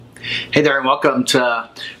Hey there, and welcome to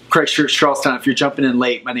Christ Church Charlestown. If you're jumping in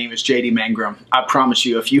late, my name is JD Mangrum. I promise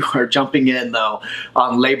you, if you are jumping in, though,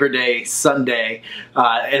 on Labor Day Sunday,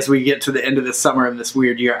 as we get to the end of the summer and this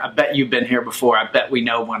weird year, I bet you've been here before. I bet we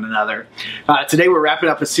know one another. Today, we're wrapping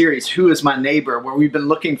up a series, Who is My Neighbor?, where we've been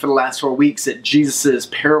looking for the last 4 weeks at Jesus'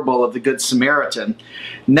 parable of the Good Samaritan.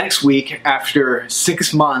 Next week, after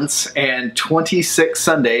 6 months and 26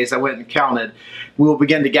 Sundays, I went and counted, we will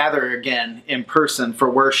begin to gather again in person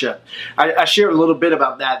for worship. I shared a little bit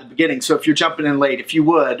about that at the beginning, so if you're jumping in late, if you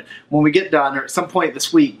would, when we get done or at some point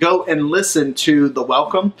this week, go and listen to the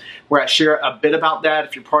welcome, where I share a bit about that.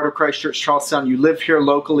 If you're part of Christ Church Charlestown, you live here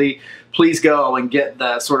locally, please go and get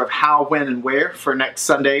the sort of how, when, and where for next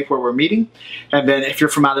Sunday where we're meeting. And then if you're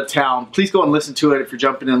from out of town, please go and listen to it if you're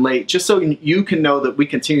jumping in late, just so you can know that we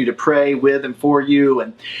continue to pray with and for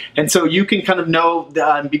you. And so you can kind of know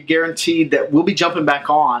and be guaranteed that we'll be jumping back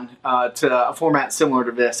on to a format similar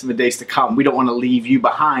to this in the days to come. We don't want to leave you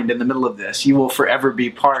behind in the middle of this. You will forever be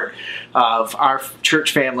part of our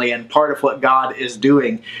church family and part of what God is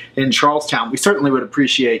doing in Charlestown. We certainly would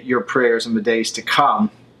appreciate your prayers in the days to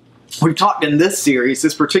come. We've talked in this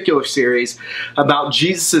particular series, about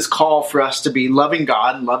Jesus' call for us to be loving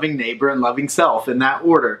God, loving neighbor, and loving self in that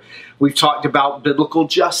order. We've talked about biblical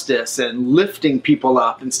justice and lifting people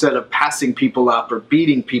up instead of passing people up or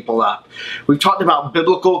beating people up. We've talked about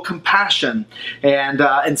biblical compassion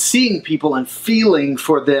and seeing people and feeling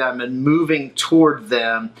for them and moving toward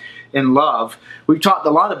them in love. We've talked a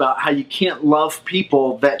lot about how you can't love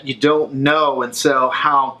people that you don't know, and so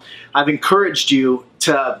how I've encouraged you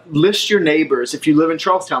to list your neighbors. If you live in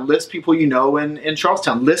Charlestown, list people you know in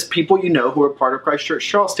Charlestown. List people you know who are part of Christ Church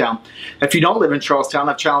Charlestown. If you don't live in Charlestown,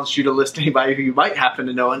 I've challenged you to list anybody who you might happen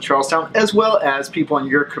to know in Charlestown, as well as people in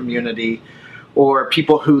your community or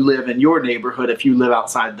people who live in your neighborhood if you live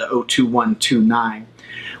outside the 02129.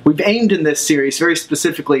 We've aimed in this series very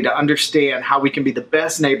specifically to understand how we can be the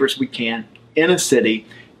best neighbors we can in a city,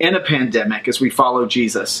 in a pandemic, as we follow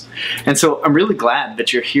Jesus. And so I'm really glad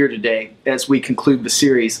that you're here today as we conclude the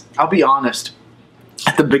series. I'll be honest,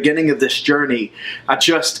 at the beginning of this journey, I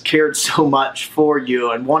just cared so much for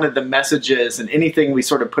you and wanted the messages and anything we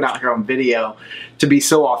sort of put out here on video to be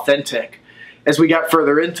so authentic. As we got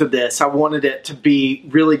further into this, I wanted it to be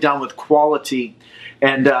really done with quality.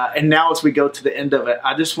 And now as we go to the end of it,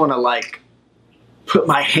 I just want to put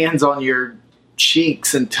my hands on your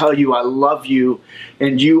cheeks and tell you I love you,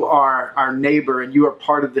 and you are our neighbor, and you are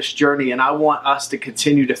part of this journey, and I want us to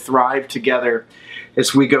continue to thrive together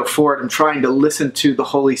as we go forward. I'm trying to listen to the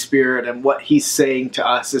Holy Spirit and what He's saying to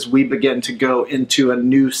us as we begin to go into a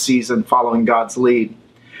new season following God's lead.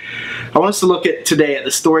 I want us to look at today at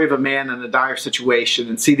the story of a man in a dire situation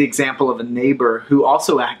and see the example of a neighbor who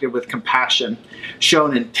also acted with compassion,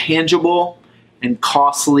 shown in tangible and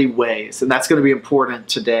costly ways. And that's going to be important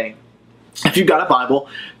today. If you've got a Bible,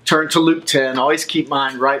 turn to Luke 10. Always keep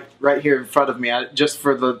mine right here in front of me, just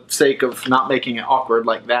for the sake of not making it awkward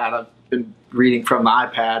like that. I've been reading from the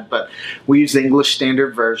iPad, but we use the English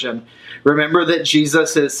Standard Version. Remember that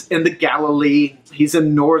Jesus is in the Galilee. He's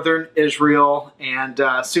in northern Israel, and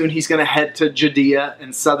soon he's going to head to Judea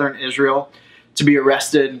in southern Israel to be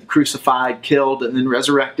arrested, crucified, killed, and then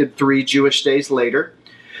resurrected 3 Jewish days later.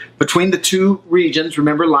 Between the two regions,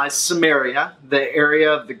 remember, lies Samaria, the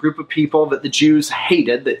area of the group of people that the Jews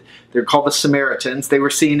hated. That they're called the Samaritans. They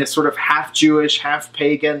were seen as sort of half Jewish, half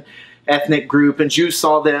pagan ethnic group, and Jews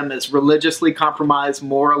saw them as religiously compromised,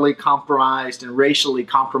 morally compromised, and racially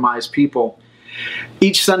compromised people.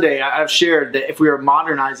 Each Sunday, I've shared that if we were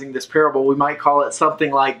modernizing this parable, we might call it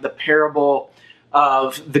something like the parable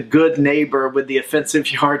of the good neighbor with the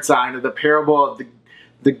offensive yard sign, or the parable of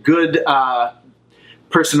the good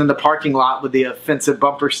person in the parking lot with the offensive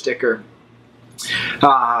bumper sticker.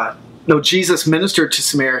 No, Jesus ministered to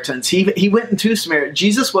Samaritans. He went into Samaria.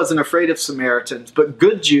 Jesus wasn't afraid of Samaritans, but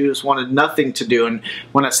good Jews wanted nothing to do. And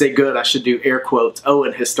when I say good, I should do air quotes.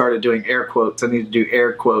 Owen has started doing air quotes. I need to do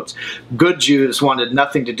air quotes. Good Jews wanted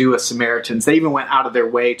nothing to do with Samaritans. They even went out of their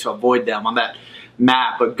way to avoid them. On that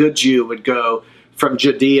map, a good Jew would go from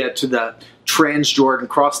Judea to the Transjordan,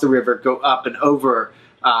 cross the river, go up and over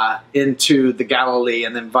into the Galilee,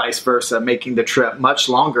 and then vice versa, making the trip much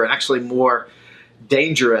longer and actually more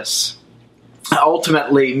dangerous.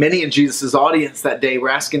 Ultimately, many in Jesus' audience that day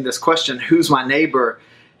were asking this question, who's my neighbor?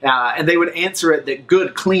 And they would answer it that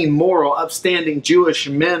good, clean, moral, upstanding Jewish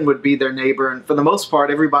men would be their neighbor. And for the most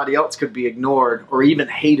part, everybody else could be ignored or even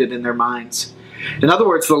hated in their minds. In other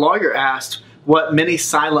words, the lawyer asked what many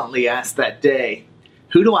silently asked that day,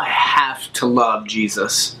 who do I have to love,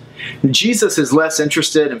 Jesus? Jesus is less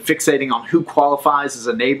interested in fixating on who qualifies as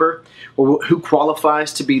a neighbor or who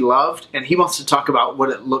qualifies to be loved, and he wants to talk about what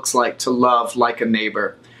it looks like to love like a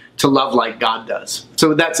neighbor, to love like God does. So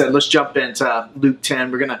with that said, let's jump into Luke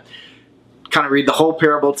 10. We're going to kind of read the whole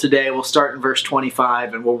parable today. We'll start in verse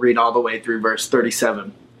 25 and we'll read all the way through verse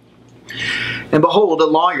 37. And behold, a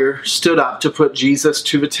lawyer stood up to put Jesus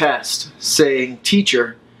to the test, saying,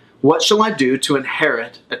 "Teacher, what shall I do to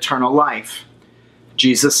inherit eternal life?"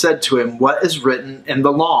 Jesus said to him, "What is written in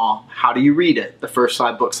the law? How do you read it?" The first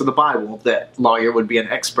 5 books of the Bible. That lawyer would be an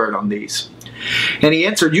expert on these. And he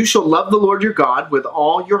answered, "You shall love the Lord your God with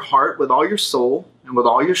all your heart, with all your soul, and with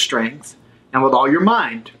all your strength, and with all your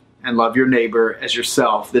mind, and love your neighbor as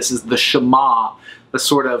yourself." This is the Shema, the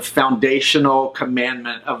sort of foundational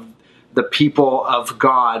commandment of the people of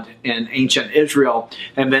God in ancient Israel,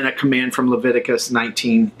 and then a command from Leviticus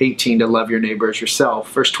 19:18 to love your neighbor as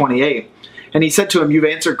yourself. Verse 28, and he said to him, "You've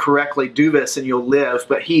answered correctly, do this and you'll live."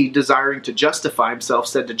 But he, desiring to justify himself,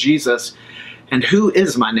 said to Jesus, "And who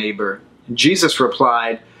is my neighbor?" And Jesus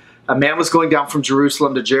replied, "A man was going down from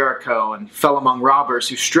Jerusalem to Jericho and fell among robbers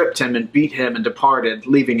who stripped him and beat him and departed,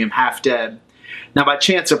 leaving him half dead. Now by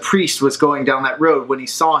chance a priest was going down that road. When he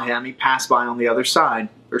saw him, he passed by on the other side."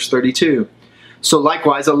 Verse 32. "So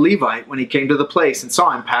likewise a Levite, when he came to the place and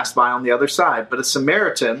saw him, passed by on the other side. But a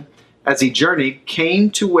Samaritan, as he journeyed, came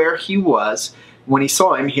to where he was. When he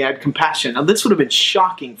saw him, he had compassion." Now this would have been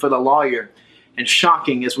shocking for the lawyer, and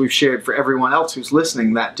shocking, as we've shared, for everyone else who's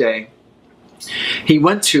listening that day. He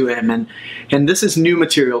went to him, and this is new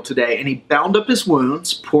material today, and he bound up his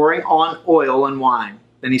wounds, pouring on oil and wine.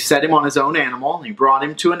 Then he set him on his own animal, and he brought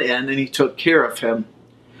him to an inn, and he took care of him.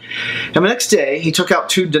 And the next day, he took out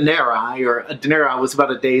 2 denarii, or a denarii was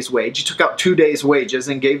about a day's wage. He took out 2 days' wages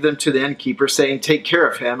and gave them to the innkeeper, saying, "Take care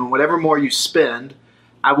of him, and whatever more you spend,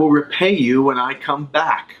 I will repay you when I come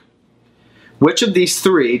back." Which of these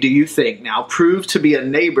 3 do you think now proved to be a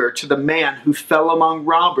neighbor to the man who fell among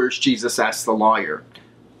robbers? Jesus asked the lawyer.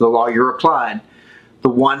 The lawyer replied, "The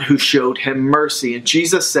one who showed him mercy." And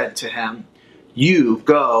Jesus said to him, "You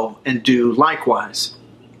go and do likewise."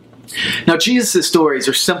 Now, Jesus' stories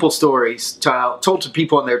are simple stories told to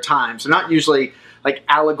people in their times. They're not usually like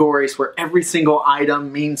allegories where every single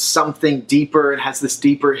item means something deeper and has this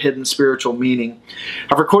deeper hidden spiritual meaning.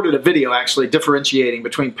 I've recorded a video actually differentiating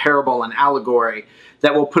between parable and allegory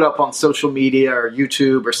that we'll put up on social media or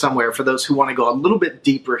YouTube or somewhere for those who want to go a little bit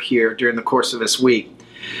deeper here during the course of this week.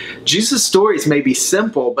 Jesus' stories may be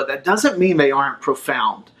simple, but that doesn't mean they aren't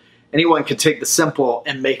profound. Anyone can take the simple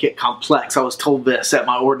and make it complex. I was told this at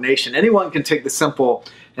my ordination. Anyone can take the simple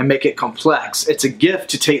and make it complex. It's a gift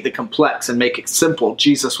to take the complex and make it simple.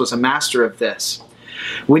 Jesus was a master of this.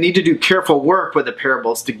 We need to do careful work with the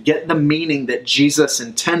parables to get the meaning that Jesus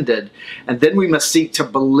intended, and then we must seek to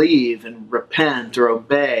believe and repent or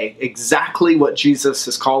obey exactly what Jesus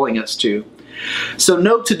is calling us to. So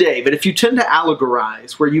note today that if you tend to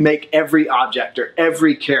allegorize, where you make every object or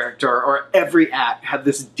every character or every act have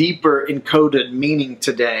this deeper encoded meaning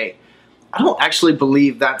today, I don't actually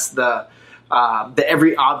believe that's the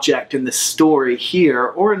every object in this story here,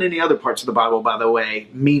 or in any other parts of the Bible, by the way,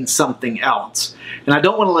 means something else. And I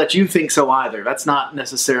don't want to let you think so either. That's not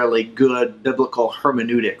necessarily good biblical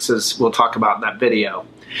hermeneutics, as we'll talk about in that video.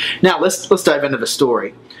 Now, let's dive into the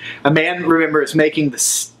story. A man, remember, is making the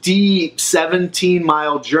steep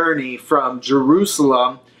 17-mile journey from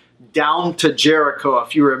Jerusalem down to Jericho.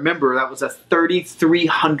 If you remember, that was a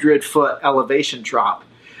 3,300-foot elevation drop.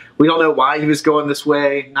 We don't know why he was going this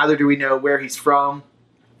way. Neither do we know where he's from.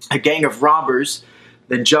 A gang of robbers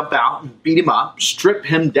then jump out and beat him up, strip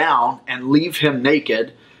him down, and leave him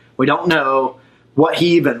naked. We don't know what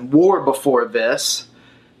he even wore before this.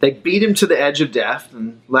 They beat him to the edge of death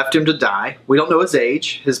and left him to die. We don't know his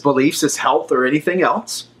age, his beliefs, his health, or anything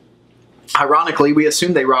else. Ironically, we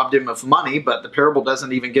assume they robbed him of money, but the parable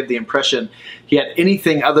doesn't even give the impression he had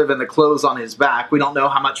anything other than the clothes on his back. We don't know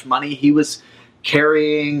how much money he was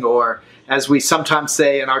carrying, or as we sometimes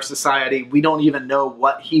say in our society, we don't even know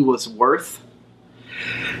what he was worth.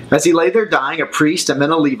 As he lay there dying, a priest and then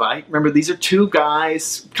a Levite. Remember, these are 2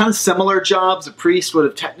 guys, kind of similar jobs. A priest would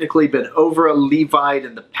have technically been over a Levite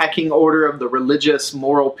in the pecking order of the religious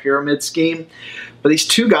moral pyramid scheme. But these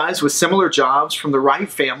 2 guys with similar jobs, from the right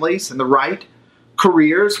families and the right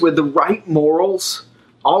careers with the right morals,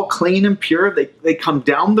 all clean and pure, they come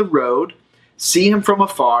down the road, see him from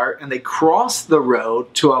afar, and they cross the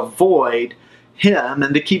road to avoid him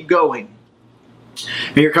and to keep going.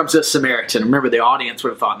 And here comes this Samaritan. Remember, the audience would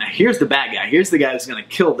have thought, now here's the bad guy. Here's the guy who's going to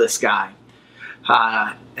kill this guy.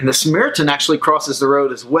 And the Samaritan actually crosses the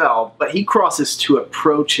road as well, but he crosses to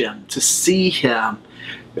approach him, to see him,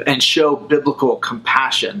 and show biblical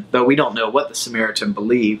compassion, though we don't know what the Samaritan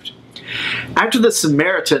believed. After the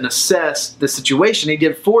Samaritan assessed the situation, he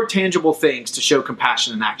did 4 tangible things to show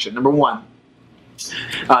compassion in action. Number 1,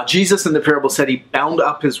 Jesus in the parable said he bound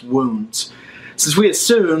up his wounds. Since we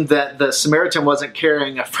assume that the Samaritan wasn't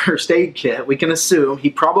carrying a first aid kit, we can assume he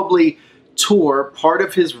probably tore part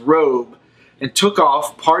of his robe and took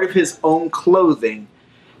off part of his own clothing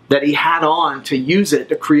that he had on to use it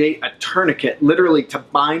to create a tourniquet, literally to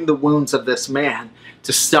bind the wounds of this man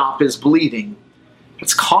to stop his bleeding.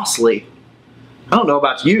 It's costly. I don't know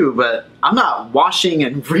about you, but I'm not washing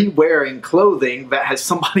and re-wearing clothing that has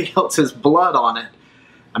somebody else's blood on it.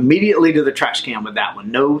 Immediately to the trash can with that one.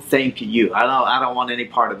 No, thank you. I don't want any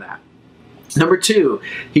part of that. Number 2,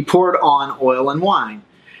 he poured on oil and wine.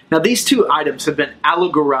 Now, these 2 items have been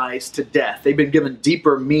allegorized to death. They've been given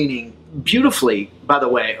deeper meaning, beautifully, by the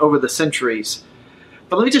way, over the centuries.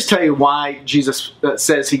 But let me just tell you why Jesus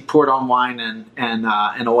says he poured on wine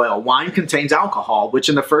and oil. Wine contains alcohol, which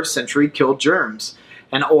in the first century killed germs.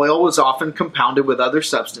 And oil was often compounded with other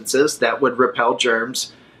substances that would repel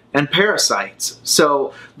germs and parasites.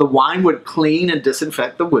 So the wine would clean and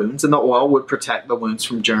disinfect the wounds, and the oil would protect the wounds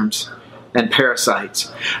from germs and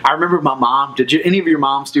parasites. I remember my mom, any of your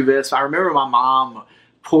moms do this? I remember my mom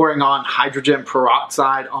pouring on hydrogen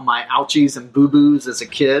peroxide on my ouchies and boo-boos as a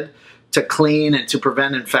kid to clean and to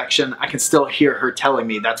prevent infection. I can still hear her telling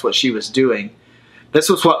me that's what she was doing. This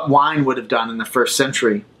was what wine would have done in the first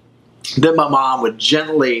century. Then my mom would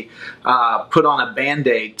gently put on a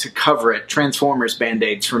Band-Aid to cover it. Transformers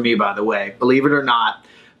Band-Aids for me, by the way, believe it or not,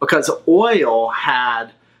 because oil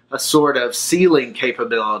had a sort of sealing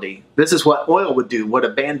capability. This is what oil would do, what a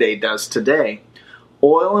Band-Aid does today.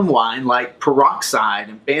 Oil and wine, like peroxide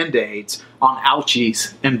and Band-Aids on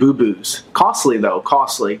ouchies and boo-boos. Costly though,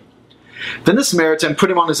 costly. Then the Samaritan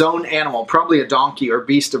put him on his own animal, probably a donkey or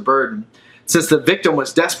beast of burden. Since the victim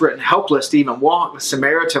was desperate and helpless to even walk, the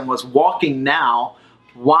Samaritan was walking now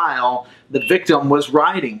while the victim was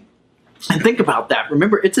riding. And think about that.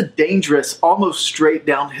 Remember, it's a dangerous, almost straight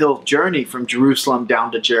downhill journey from Jerusalem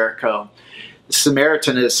down to Jericho. The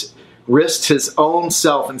Samaritan has risked his own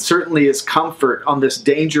self and certainly his comfort on this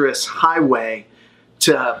dangerous highway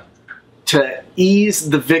to ease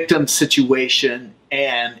the victim's situation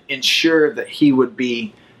and ensure that he would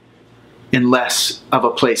be in less of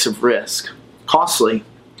a place of risk. Costly.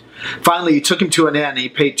 Finally, he took him to an inn. He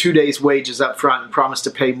paid 2 days' wages up front and promised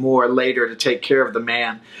to pay more later to take care of the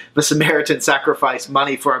man. The Samaritan sacrificed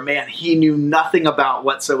money for a man he knew nothing about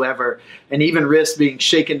whatsoever, and even risked being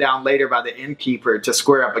shaken down later by the innkeeper to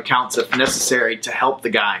square up accounts if necessary to help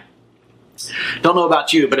the guy. Don't know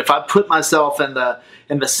about you, but if I put myself in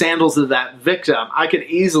the sandals of that victim, I could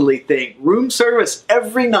easily think room service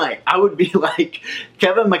every night. I would be like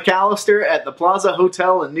Kevin McAllister at the Plaza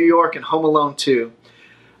Hotel in New York and Home Alone 2.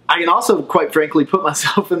 I can also, quite frankly, put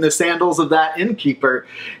myself in the sandals of that innkeeper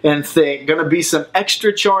and think, going to be some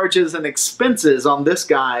extra charges and expenses on this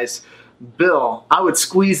guy's bill. I would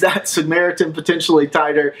squeeze that Samaritan potentially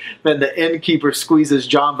tighter than the innkeeper squeezes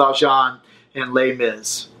Jean Valjean in Les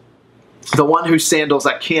Mis. The one whose sandals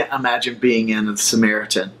I can't imagine being in is the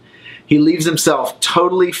Samaritan. He leaves himself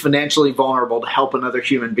totally financially vulnerable to help another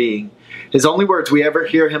human being. His only words we ever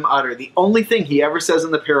hear him utter, the only thing he ever says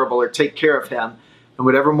in the parable are take care of him, and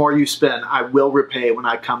whatever more you spend, I will repay when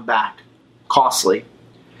I come back. Costly.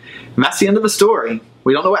 And that's the end of the story.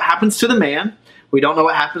 We don't know what happens to the man. We don't know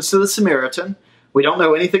what happens to the Samaritan. We don't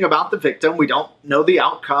know anything about the victim. We don't know the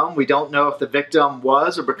outcome. We don't know if the victim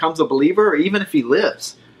was or becomes a believer, or even if he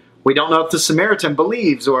lives. We don't know if the Samaritan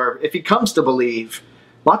believes or if he comes to believe.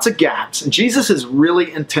 Lots of gaps. And Jesus is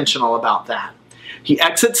really intentional about that. He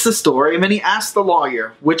exits the story and then he asks the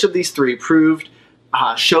lawyer which of these 3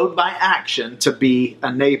 showed by action to be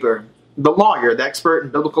a neighbor. The lawyer, the expert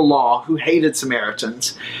in biblical law who hated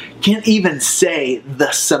Samaritans, can't even say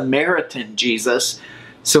the Samaritan, Jesus.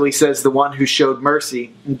 So he says the one who showed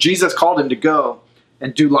mercy. And Jesus called him to go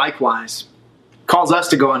and do likewise. Calls us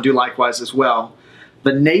to go and do likewise as well.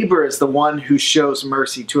 The neighbor is the one who shows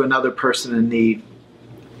mercy to another person in need.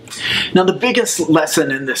 Now, the biggest lesson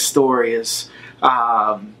in this story is,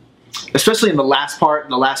 especially in the last part,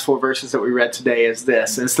 the last 4 verses that we read today, is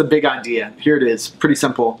this. And it's the big idea. Here it is. Pretty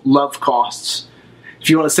simple. Love costs. If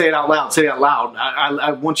you want to say it out loud, say it out loud.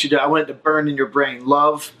 I want it to burn in your brain.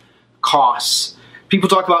 Love costs. People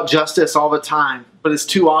talk about justice all the time, but it's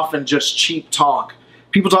too often just cheap talk.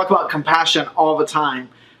 People talk about compassion all the time,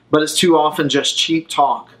 but it's too often just cheap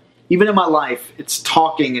talk. Even in my life, it's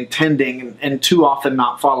talking and tending and too often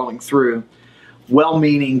not following through.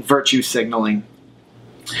 Well-meaning virtue signaling.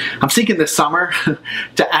 I'm seeking this summer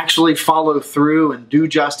to actually follow through and do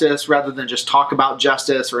justice rather than just talk about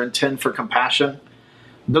justice or intend for compassion.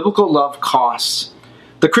 Biblical love costs.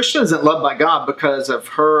 The Christian isn't loved by God because of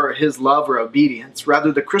her or his love or obedience.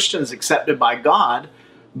 Rather, the Christian is accepted by God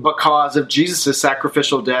because of Jesus'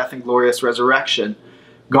 sacrificial death and glorious resurrection.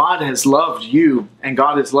 God has loved you, and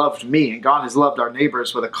God has loved me, and God has loved our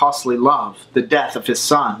neighbors with a costly love, the death of his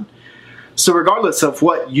Son. So regardless of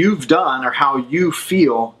what you've done or how you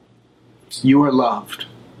feel, you are loved.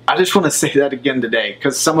 I just want to say that again today,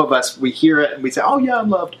 because some of us, we hear it and we say, oh yeah, I'm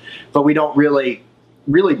loved, but we don't really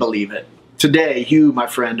believe it. Today, you, my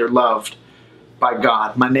friend, are loved by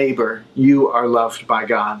God. My neighbor, you are loved by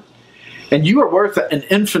God. And you are worth an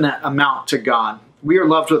infinite amount to God. We are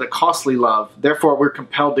loved with a costly love. Therefore, we're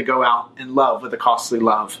compelled to go out and love with a costly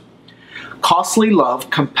love. Costly love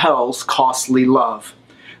compels costly love.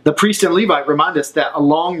 The priest and Levite remind us that a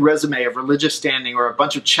long resume of religious standing or a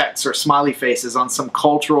bunch of checks or smiley faces on some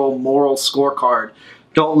cultural, moral scorecard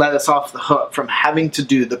don't let us off the hook from having to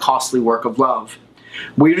do the costly work of love.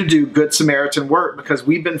 We're to do Good Samaritan work because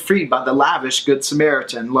we've been freed by the lavish Good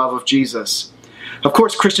Samaritan love of Jesus. Of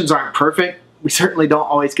course, Christians aren't perfect. We certainly don't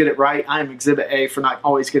always get it right. I am Exhibit A for not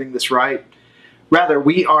always getting this right. Rather,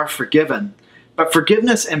 we are forgiven. But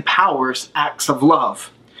forgiveness empowers acts of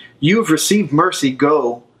love. You have received mercy,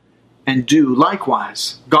 go and do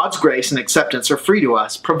likewise. God's grace and acceptance are free to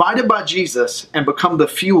us, provided by Jesus, and become the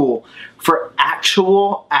fuel for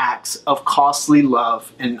actual acts of costly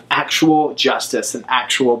love and actual justice and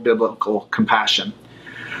actual biblical compassion.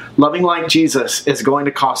 Loving like Jesus is going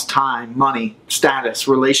to cost time, money, status,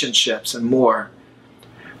 relationships, and more.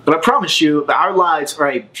 But I promise you that our lives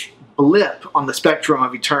are a blip on the spectrum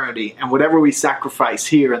of eternity, and whatever we sacrifice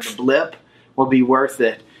here in the blip will be worth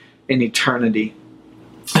it in eternity.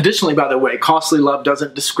 Additionally, by the way, costly love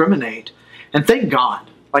doesn't discriminate. And thank God.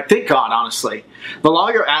 Thank God, honestly. The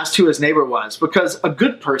lawyer asked who his neighbor was because a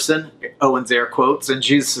good person, Owen's air quotes, in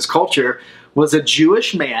Jesus' culture, was a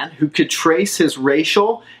Jewish man who could trace his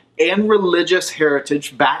racial and religious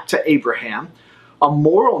heritage back to Abraham, a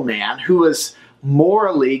moral man who was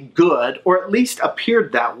morally good, or at least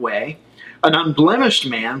appeared that way, an unblemished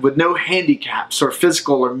man with no handicaps or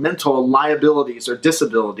physical or mental liabilities or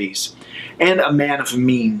disabilities, and a man of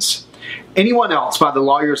means. Anyone else, by the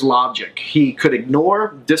lawyer's logic, he could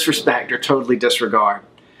ignore, disrespect, or totally disregard.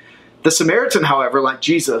 The Samaritan, however, like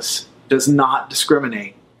Jesus, does not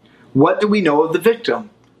discriminate. What do we know of the victim?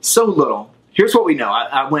 So little. Here's what we know.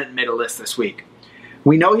 I went and made a list this week.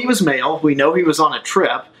 We know he was male. We know he was on a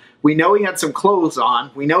trip. We know he had some clothes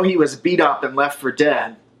on. We know he was beat up and left for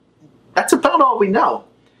dead. That's about all we know.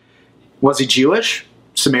 Was he Jewish,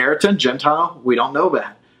 Samaritan, Gentile? We don't know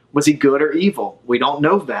that. Was he good or evil? We don't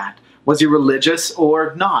know that. Was he religious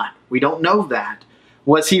or not? We don't know that.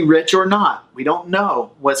 Was he rich or not? We don't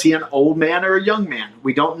know. Was he an old man or a young man?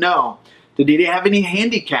 We don't know. Did he have any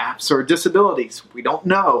handicaps or disabilities? We don't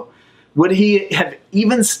know. Would he have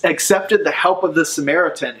even accepted the help of the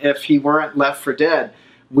Samaritan if he weren't left for dead?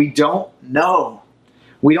 We don't know.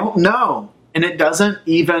 We don't know. And it doesn't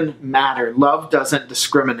even matter. Love doesn't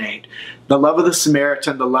discriminate. The love of the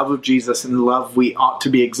Samaritan, the love of Jesus, and the love we ought to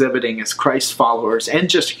be exhibiting as Christ followers and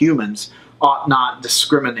just humans ought not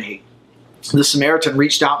discriminate. The Samaritan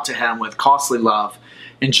reached out to him with costly love,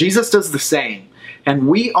 and Jesus does the same. And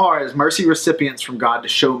we are, as mercy recipients from God, to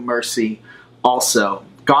show mercy also.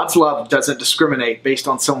 God's love doesn't discriminate based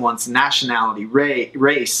on someone's nationality,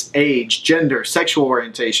 race, age, gender, sexual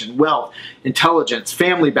orientation, wealth, intelligence,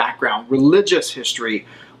 family background, religious history,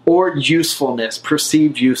 or usefulness,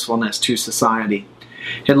 perceived usefulness to society.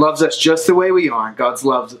 It loves us just the way we are. God's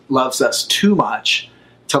love loves us too much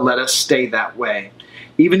to let us stay that way.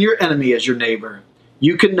 Even your enemy is your neighbor.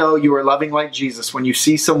 You can know you are loving like Jesus when you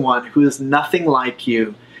see someone who is nothing like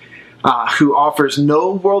you, who offers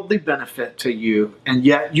no worldly benefit to you, and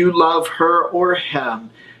yet you love her or him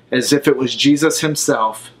as if it was Jesus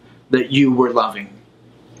himself that you were loving.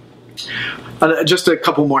 Just a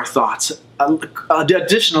couple more thoughts.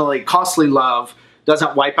 Additionally, costly love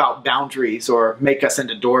doesn't wipe out boundaries or make us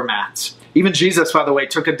into doormats. Even Jesus, by the way,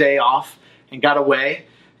 took a day off and got away.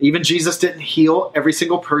 Even Jesus didn't heal every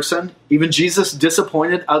single person. Even Jesus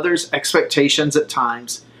disappointed others' expectations at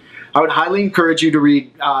times. I would highly encourage you to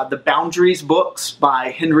read the Boundaries books by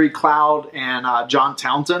Henry Cloud and John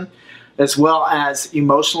Townsend, as well as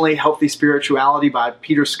Emotionally Healthy Spirituality by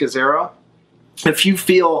Peter Scazzero. If you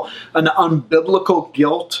feel an unbiblical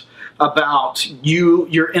guilt about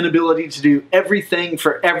your inability to do everything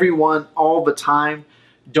for everyone all the time,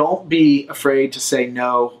 Don't be afraid to say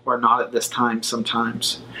no or not at this time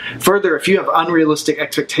sometimes. Further, if you have unrealistic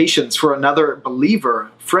expectations for another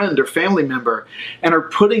believer, friend, or family member, and are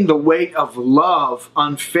putting the weight of love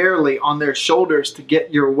unfairly on their shoulders to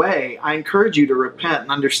get your way, I encourage you to repent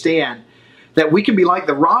and understand that we can be like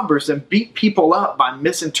the robbers and beat people up by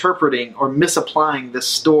misinterpreting or misapplying this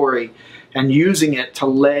story and using it to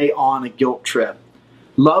lay on a guilt trip.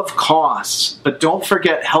 Love costs, but don't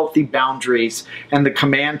forget healthy boundaries and the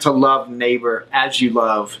command to love neighbor as you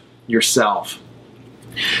love yourself.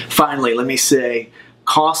 Finally, let me say,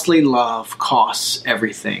 costly love costs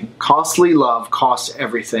everything. Costly love costs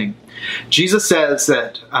everything. Jesus says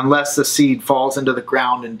that unless the seed falls into the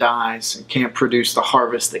ground and dies, it can't produce the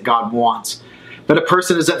harvest that God wants. But a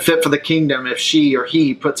person isn't fit for the kingdom if she or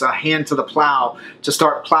he puts a hand to the plow to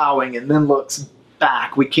start plowing and then looks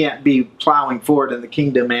back. We can't be plowing forward in the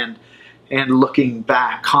kingdom and looking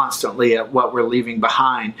back constantly at what we're leaving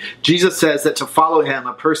behind. Jesus says that to follow him,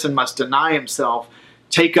 a person must deny himself,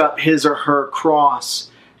 take up his or her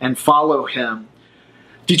cross, and follow him.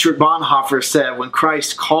 Dietrich Bonhoeffer said, when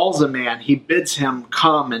Christ calls a man, he bids him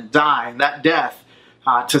come and die. And that death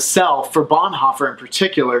to self, for Bonhoeffer in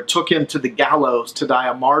particular, took him to the gallows to die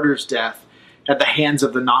a martyr's death at the hands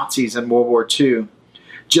of the Nazis in World War II.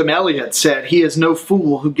 Jim Elliot said, he is no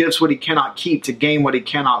fool who gives what he cannot keep to gain what he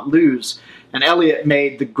cannot lose. And Elliot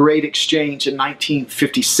made the great exchange in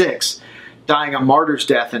 1956, dying a martyr's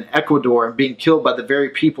death in Ecuador and being killed by the very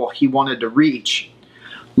people he wanted to reach.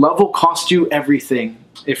 Love will cost you everything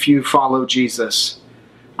if you follow Jesus.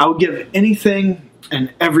 I would give anything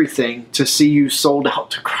and everything to see you sold out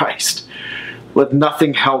to Christ with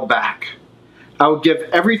nothing held back. I would give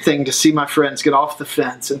everything to see my friends get off the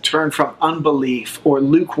fence and turn from unbelief or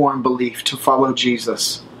lukewarm belief to follow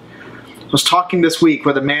Jesus. I was talking this week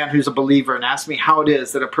with a man who's a believer and asked me how it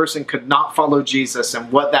is that a person could not follow Jesus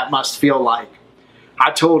and what that must feel like. I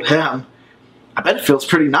told him, I bet it feels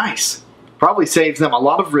pretty nice. Probably saves them a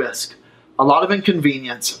lot of risk, a lot of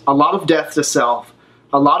inconvenience, a lot of death to self,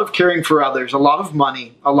 a lot of caring for others, a lot of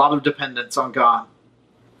money, a lot of dependence on God.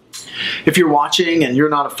 If you're watching and you're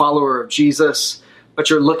not a follower of Jesus, but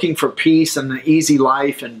you're looking for peace and an easy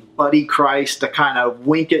life and buddy Christ to kind of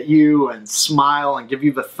wink at you and smile and give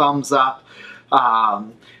you the thumbs up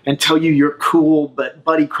and tell you you're cool, but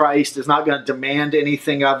buddy Christ is not going to demand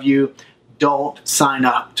anything of you, don't sign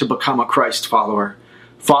up to become a Christ follower.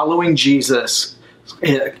 Following Jesus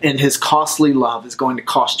in his costly love is going to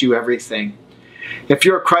cost you everything. If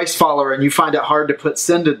you're a Christ follower and you find it hard to put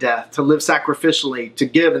sin to death, to live sacrificially, to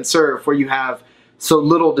give and serve where you have so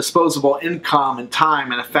little disposable income and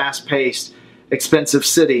time in a fast-paced, expensive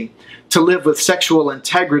city, to live with sexual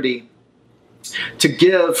integrity, to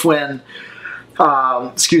give when,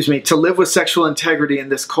 to live with sexual integrity in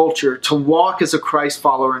this culture, to walk as a Christ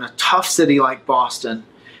follower in a tough city like Boston,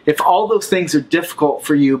 if all those things are difficult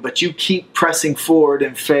for you, but you keep pressing forward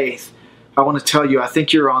in faith, I want to tell you, I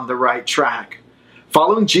think you're on the right track.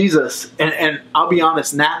 Following Jesus, and I'll be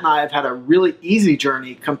honest, Nat and I have had a really easy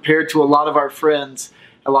journey compared to a lot of our friends,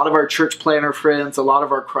 a lot of our church planner friends, a lot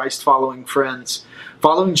of our Christ-following friends.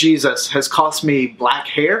 Following Jesus has cost me black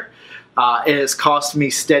hair. It has cost me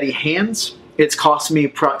steady hands. It's cost me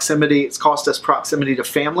proximity. It's cost us proximity to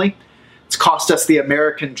family. It's cost us the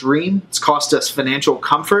American dream. It's cost us financial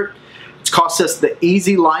comfort. It's cost us the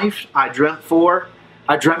easy life I dreamt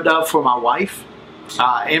of for my wife.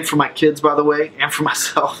 And for my kids, by the way, and for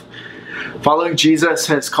myself. Following Jesus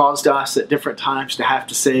has caused us at different times to have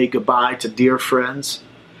to say goodbye to dear friends.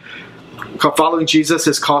 Following Jesus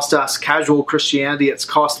has cost us casual Christianity. It's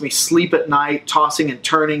cost me sleep at night, tossing and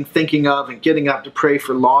turning, thinking of and getting up to pray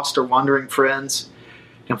for lost or wandering friends.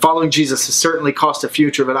 And following Jesus has certainly cost a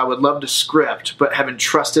future that I would love to script, but have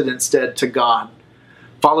entrusted instead to God.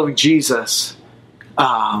 Following Jesus,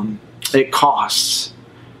 it costs.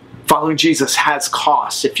 Following Jesus has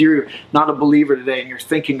costs. If you're not a believer today and you're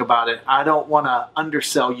thinking about it, I don't want to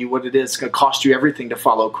undersell you what it is. It's going to cost you everything to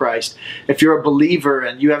follow Christ. If you're a believer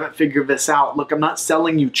and you haven't figured this out, look, I'm not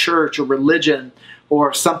selling you church or religion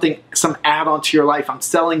or something, some add-on to your life. I'm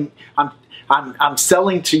selling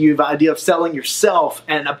to you the idea of selling yourself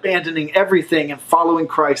and abandoning everything and following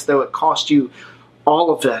Christ, though it cost you all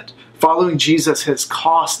of it. Following Jesus has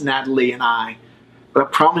cost Natalie and I, but I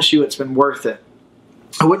promise you it's been worth it.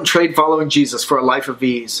 I wouldn't trade following Jesus for a life of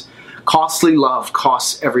ease. Costly love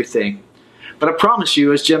costs everything. But I promise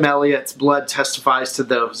you, as Jim Elliot's blood testifies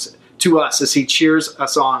to us as he cheers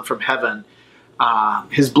us on from heaven,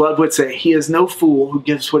 his blood would say, he is no fool who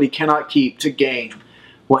gives what he cannot keep to gain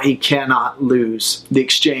what he cannot lose. The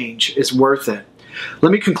exchange is worth it.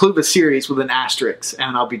 Let me conclude the series with an asterisk,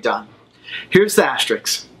 and I'll be done. Here's the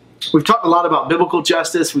asterisk. We've talked a lot about biblical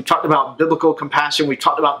justice. We've talked about biblical compassion. We've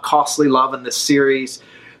talked about costly love in this series.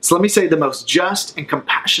 So let me say the most just and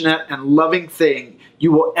compassionate and loving thing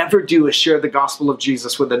you will ever do is share the gospel of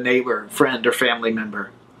Jesus with a neighbor, friend, or family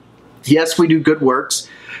member. Yes, we do good works,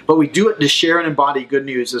 but we do it to share and embody good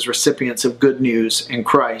news as recipients of good news in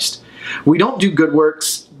Christ. We don't do good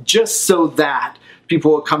works just so that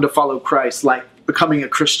people will come to follow Christ, like becoming a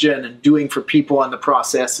Christian and doing for people in the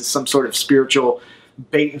process is some sort of spiritual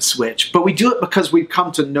bait and switch. But we do it because we've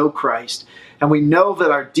come to know Christ, and we know that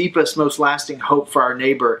our deepest, most lasting hope for our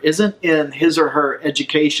neighbor isn't in his or her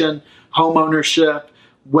education, home ownership,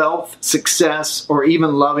 wealth, success, or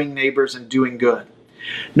even loving neighbors and doing good.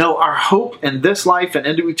 No, our hope in this life and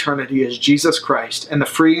into eternity is Jesus Christ and the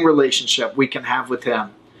freeing relationship we can have with him.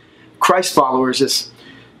 Christ followers, as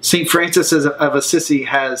St. Francis of Assisi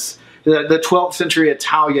has, the 12th century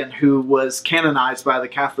Italian who was canonized by the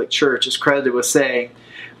Catholic Church, is credited with saying,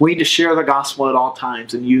 we need to share the gospel at all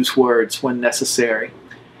times and use words when necessary.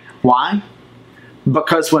 Why?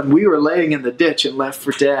 Because when we were laying in the ditch and left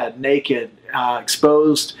for dead, naked,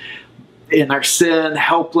 exposed in our sin,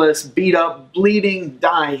 helpless, beat up, bleeding,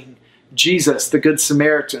 dying, Jesus, the Good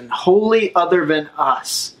Samaritan, wholly other than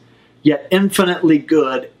us, yet infinitely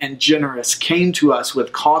good and generous, came to us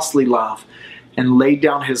with costly love and laid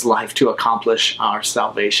down his life to accomplish our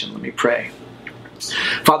salvation. Let me pray.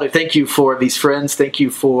 Father, thank you for these friends. Thank you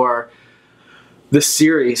for this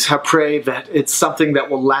series. I pray that it's something that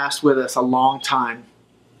will last with us a long time.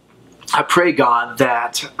 I pray, God,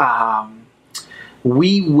 that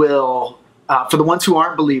we will, for the ones who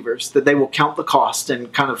aren't believers, that they will count the cost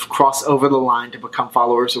and kind of cross over the line to become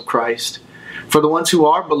followers of Christ. For the ones who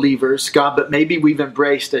are believers, God, but maybe we've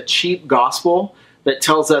embraced a cheap gospel that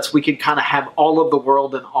tells us we can kind of have all of the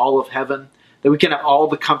world and all of heaven, that we can have all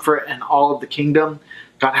the comfort and all of the kingdom.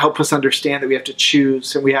 God, help us understand that we have to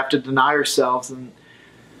choose and we have to deny ourselves and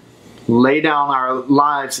lay down our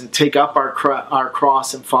lives and take up our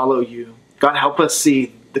cross and follow you. God, help us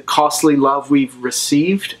see the costly love we've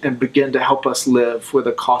received and begin to help us live with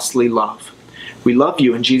a costly love. We love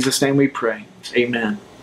you. In Jesus' name we pray. Amen.